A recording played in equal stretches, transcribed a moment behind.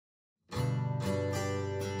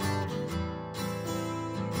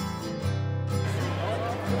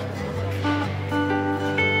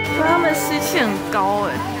的吸气很高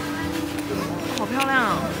哎，好漂亮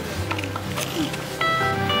啊！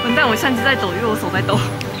完蛋，我相机在抖，因为我手在抖。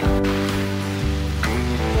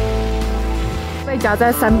被夹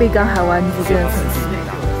在山壁跟海湾之间的城市。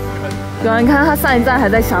有人看，它上一站还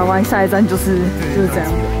在峡湾，下一站就是这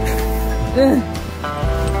样。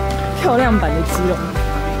漂亮版的基隆，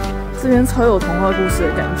这边超有童话故事的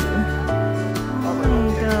感觉。好美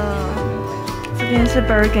的，这边是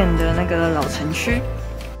Bergen 的那个老城区，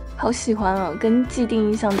好喜欢哦，跟既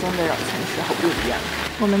定印象中的老城区好不一样。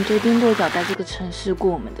我们决定落脚在这个城市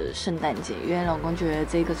过我们的圣诞节，因为老公觉得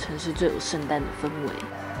这个城市最有圣诞的氛围。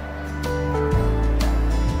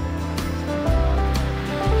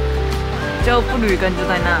就布吕根就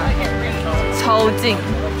在那，超近。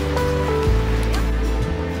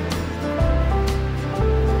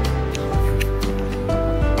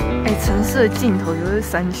城市的尽头就是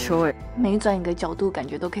山丘，每转一个角度，感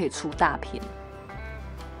觉都可以出大片。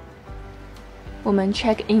我们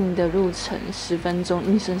check in 的路程10分钟，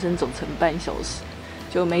硬生生走成半小时，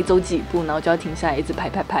就没走几步，然后就要停下来一直拍。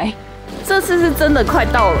这次是真的快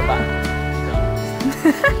到了吧？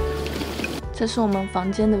这是我们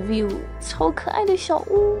房间的 view， 超可爱的小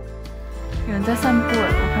屋。有人在散步哎，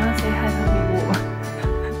我看他say hi，他理我。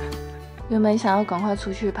原本想要赶快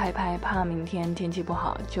出去拍，怕明天天气不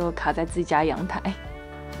好，就卡在自家阳台。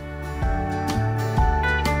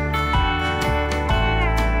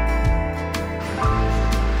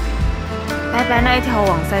白白那一条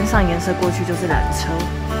往山上延伸过去就是缆车。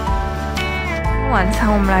晚餐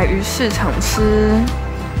我们来鱼市场吃，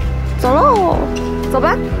走喽，走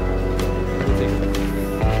吧。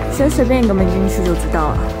先随便一个门进去就知道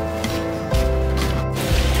了。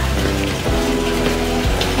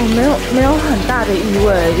没有很大的异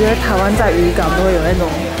味，因为台湾在渔港都会有那种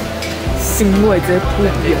腥味直接扑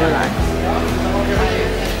鼻而来。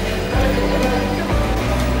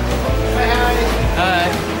Hi,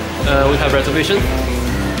 we have reservation.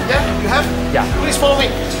 Yeah, you have? Yeah. Please follow me.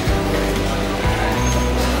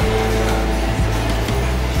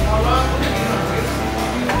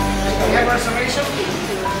 You have reservation?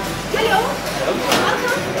 Hello. Welcome.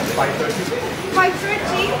 5:30.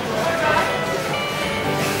 5:30.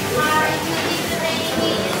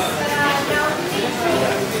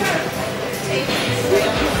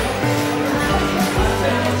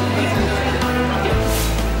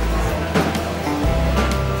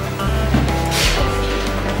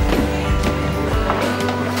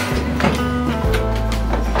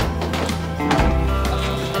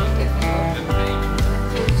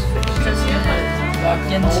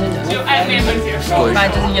本来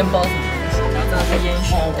就是腌包什么东西，然后这个是烟熏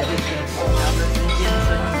的，然后这是烟蒸。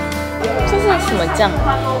这是什么酱？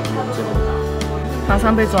马上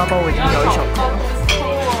被抓包，我已经咬一小口。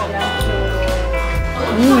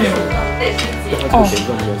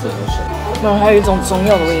然后还有一种中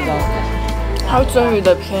药的味道。它鳟鱼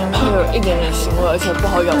的片会有一点点腥味，而且不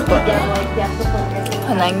好咬断，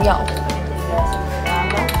很难咬。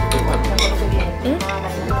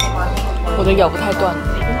我的咬不太断。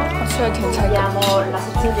吃了甜菜干，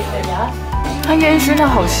它烟熏的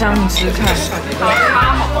好香，你试试看。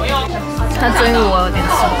它鳟鱼我有点吃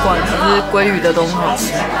不惯，可是鲑鱼的都很好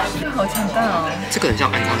吃。好强大哦！这个很像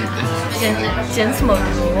安康鱼的。煎什么鱼？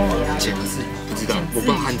我忘了。煎是不知道，我不知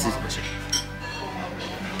道汉字怎么写。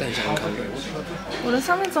但很像安康鱼。我的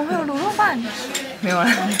上面总会有卤肉饭。没有啦。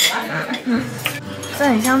这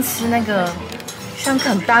很像吃那个。像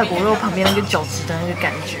啃大骨肉旁边那个饺子的那个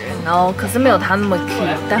感觉，然后可是没有它那么 Q，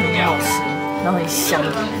 但很好吃，然后很香。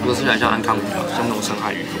我吃起来像安康鱼吧，像那种深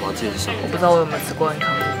海鱼，我要自己上。我不知道我有没有吃过安康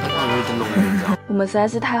鱼。安康鱼真的我们实在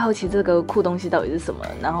是太好奇这个酷东西到底是什么，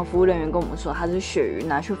然后服务人员跟我们说它是鳕鱼，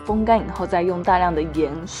拿去风干以后再用大量的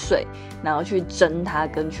盐水，然后去蒸它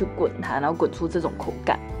跟去滚它，然后滚出这种口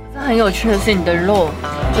感。这很有趣的是，你的肉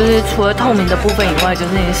就是除了透明的部分以外，就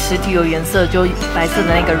是你的实体有颜色，就白色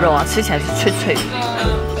的那个肉啊，吃起来是脆脆的，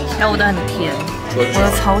然后我的很甜，我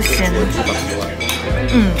的超鲜，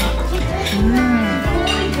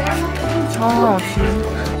超好吃。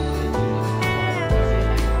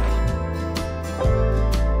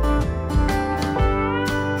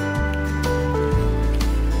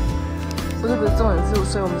不是重点是，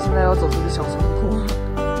所以我们现在要走这个小山坡。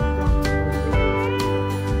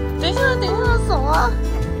等一下，手啊！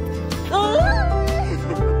我有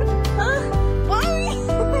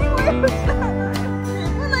下来，你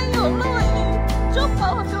不能有录音，就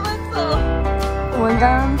跑就会走。我们刚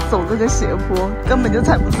刚走这个斜坡，根本就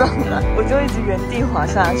踩不上来，我就一直原地滑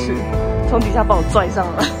下去，从底下把我拽上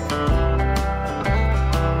来。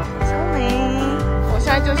聪明！我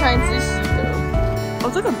现在就像一只喜德。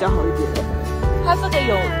哦，这个比较好一点，它这个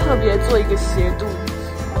有特别做一个斜度。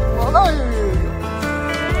我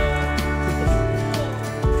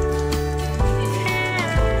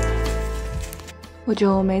我觉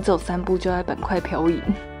得我每走3步就在板块漂移。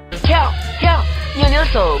跳跳，扭扭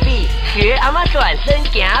手臂，学阿妈转身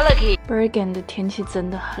行了去。Bergen 的天气真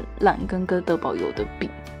的很烂，跟哥德堡有的比。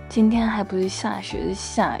今天还不是下雪，是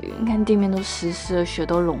下雨。你看地面都湿湿的，雪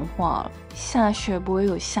都融化了。下雪不会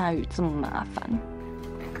有下雨这么麻烦。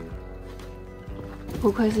不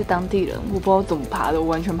愧是当地人，我不知道怎么爬的，我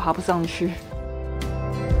完全爬不上去。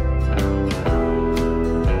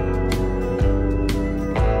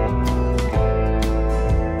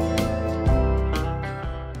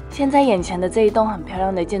现在眼前的这一栋很漂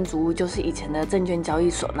亮的建筑物，就是以前的证券交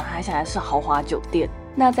易所，那它现在是豪华酒店。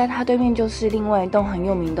那在它对面就是另外一栋很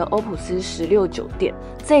有名的欧普斯16酒店。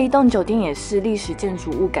这一栋酒店也是历史建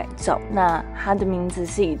筑物改造，那它的名字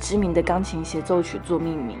是以知名的钢琴协奏曲做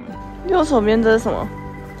命名。右手边这是什么？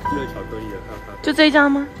热巧克力的看看。就这一家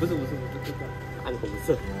吗？不是，这个暗红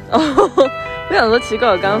色。哦，我想说奇怪，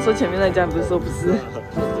我刚刚说前面那家，不是说不是？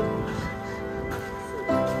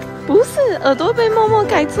不是，耳朵被默默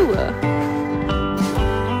盖住了。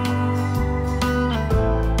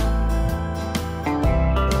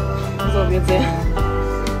你怎么别这样？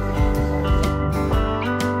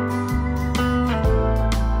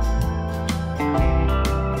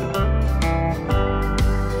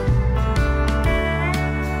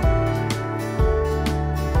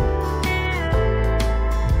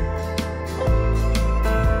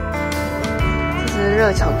这是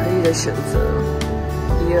热巧克力的选择。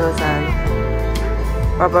1、2、3，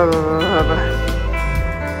不。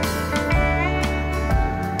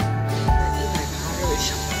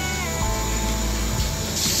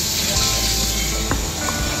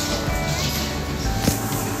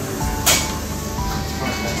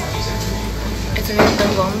这边灯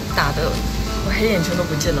光打的，我黑眼圈都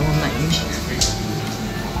不见了，我满意。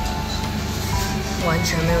完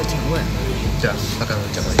全没有甜味。对啊，他刚刚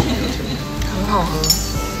讲完也没有甜味。很好喝，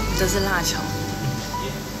这是辣条。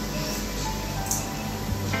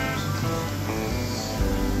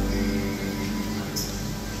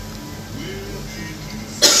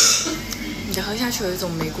你喝下去有一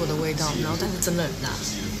种莓果的味道，然后但是真的很辣，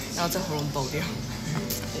然后在喉咙爆掉，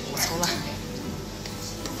超辣！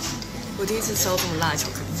我第一次吃到这么辣的巧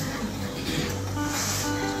克力，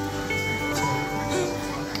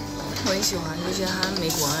我很喜欢，就是它莓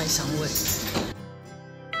果的香味。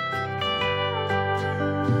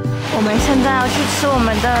我们现在要去吃我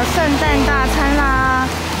们的圣诞大餐啦！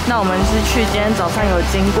那我们是去今天早上有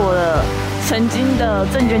经过的曾经的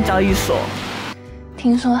证券交易所。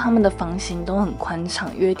听说他们的房型都很宽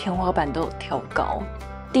敞，因为天花板都有挑高，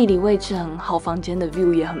地理位置很好，房间的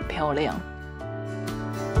view 也很漂亮。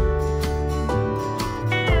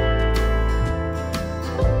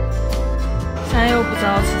现在又不知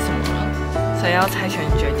道吃什么了，所以要猜拳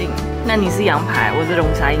决定。那你是羊排，我是龙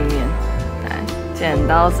虾意面。来，剪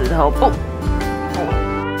刀石头布。